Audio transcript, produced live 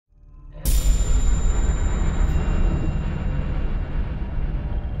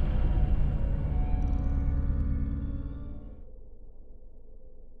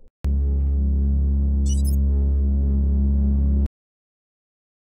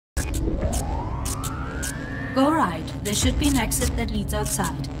Go right. There should be an exit that leads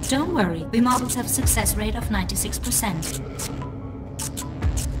outside. Don't worry, we models have a success rate of 96%.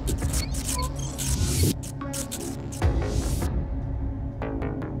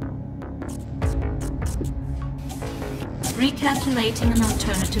 Recalculating an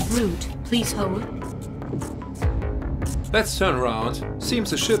alternative route. Please hold. Let's turn around.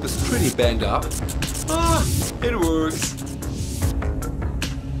 Seems the ship is pretty banged up. Ah, it works.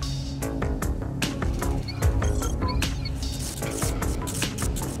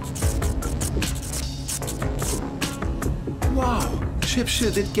 Wow, the ship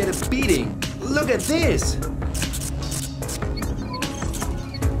sure did get a beating. Look at this!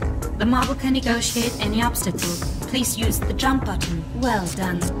 The model can negotiate any obstacle. Please use the jump button. Well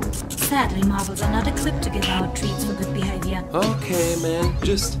done. Sadly, models are not equipped to give out treats for good behavior. Okay, man,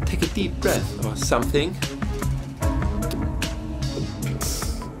 just take a deep breath or something.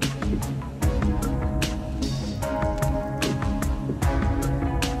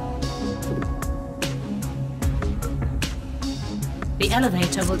 The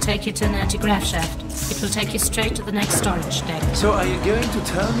elevator will take you to an anti-grav shaft. It will take you straight to the next storage deck. So are you going to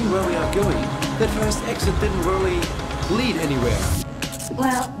tell me where we are going? That first exit didn't really lead anywhere.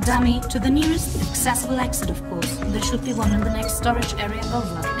 Well, dummy, to the nearest accessible exit, of course. There should be one in the next storage area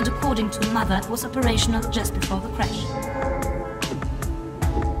over. And according to Mother, it was operational just before the crash.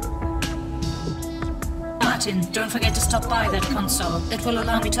 Martin, don't forget to stop by that console. It will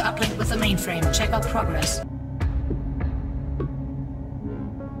allow me to uplink with the mainframe. Check out progress.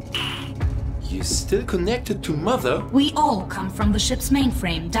 You still connected to Mother? We all come from the ship's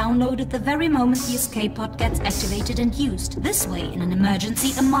mainframe, downloaded the very moment the escape pod gets activated and used. This way, in an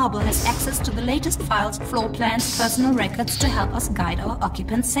emergency, a marble has access to the latest files, floor plans, personal records to help us guide our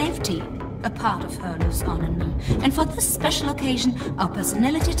occupants' safety. A part of her lives on in me. And for this special occasion, our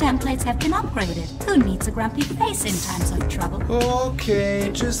personality templates have been upgraded. Who needs a grumpy face in times of trouble?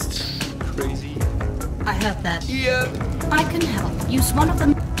 Okay, just crazy. I heard that. Yeah. I can help. Use one of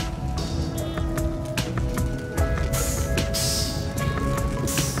them.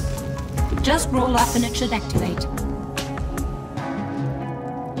 Just roll up and it should activate.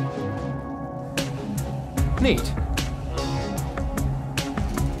 Neat.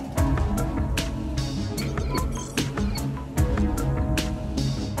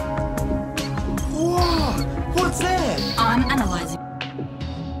 Whoa! What's that? I'm analyzing.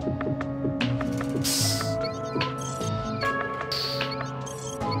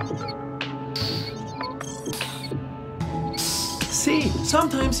 See,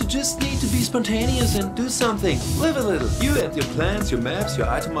 sometimes you just need to be spontaneous and do something. Live a little. You and your plans, your maps, your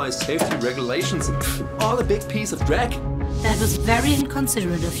itemized safety regulations, all a big piece of drag. That was very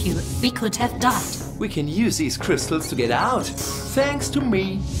inconsiderate of you. We could have died. We can use these crystals to get out. Thanks to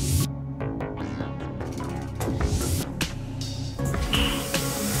me.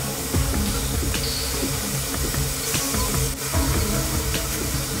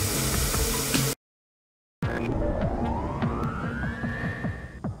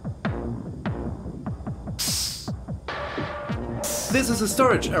 This is a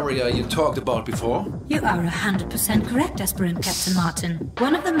storage area you talked about before. You are 100% correct, Aspirant Captain Martin.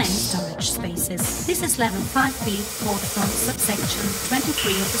 One of the many storage spaces. This is level 5B, port from subsection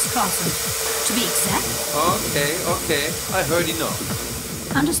 23 of the Strassen. To be exact. Okay, I heard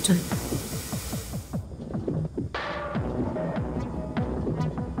enough. Understood.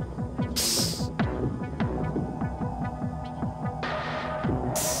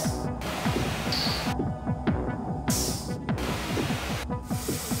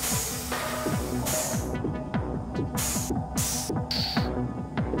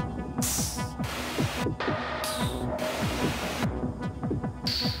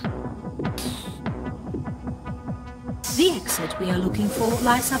 The exit we are looking for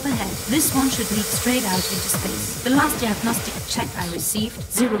lies up ahead. This one should lead straight out into space. The last diagnostic check I received,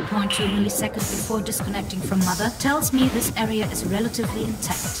 0.2 milliseconds before disconnecting from Mother, tells me this area is relatively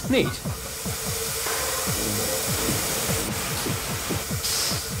intact. Neat.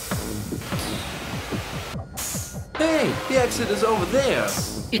 Hey, the exit is over there.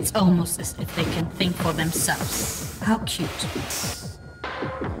 It's almost as if they can think for themselves. How cute.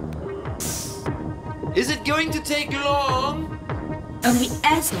 Is it going to take long? Only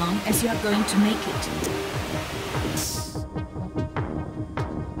as long as you are going to make it.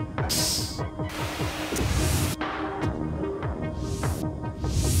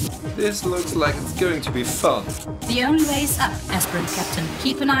 This looks like it's going to be fun. The only way is up, Aspirant Captain.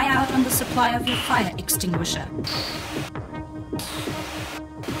 Keep an eye out on the supply of your fire extinguisher.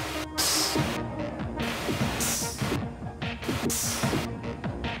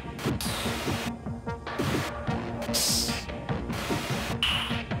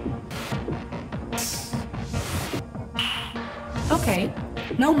 Okay,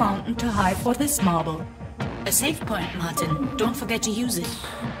 no mountain too high for this marble. A safe point, Martin. Don't forget to use it.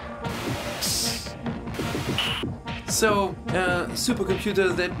 So,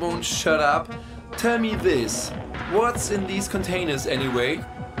 supercomputer that won't shut up, tell me this. What's in these containers anyway?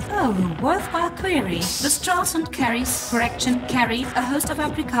 Oh, worthwhile query. The straws and carry a host of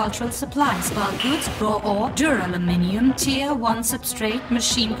agricultural supplies, bulk goods, raw ore, duraluminum, tier 1 substrate,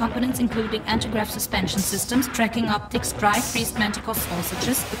 machine components including anti-grav suspension systems, tracking optics, dry freeze manticore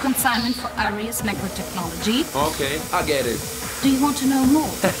sausages, a consignment for Arius macro technology. Okay, I get it. Do you want to know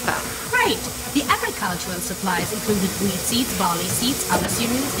more? Great! The agricultural supplies included wheat seeds, barley seeds, other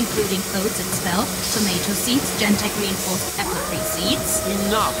cereals including oats and spelt, tomato seeds, Gentech reinforced apple-free seeds.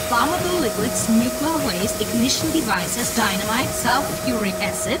 Enough! Flammable liquids, nuclear waste, ignition devices, dynamite, sulfuric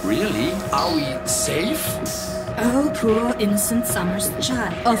acid. Really? Are we safe? Oh, poor innocent Summer's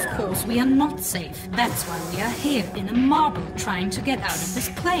child. Of course we are not safe. That's why we are here in a marble trying to get out of this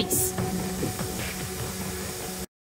place.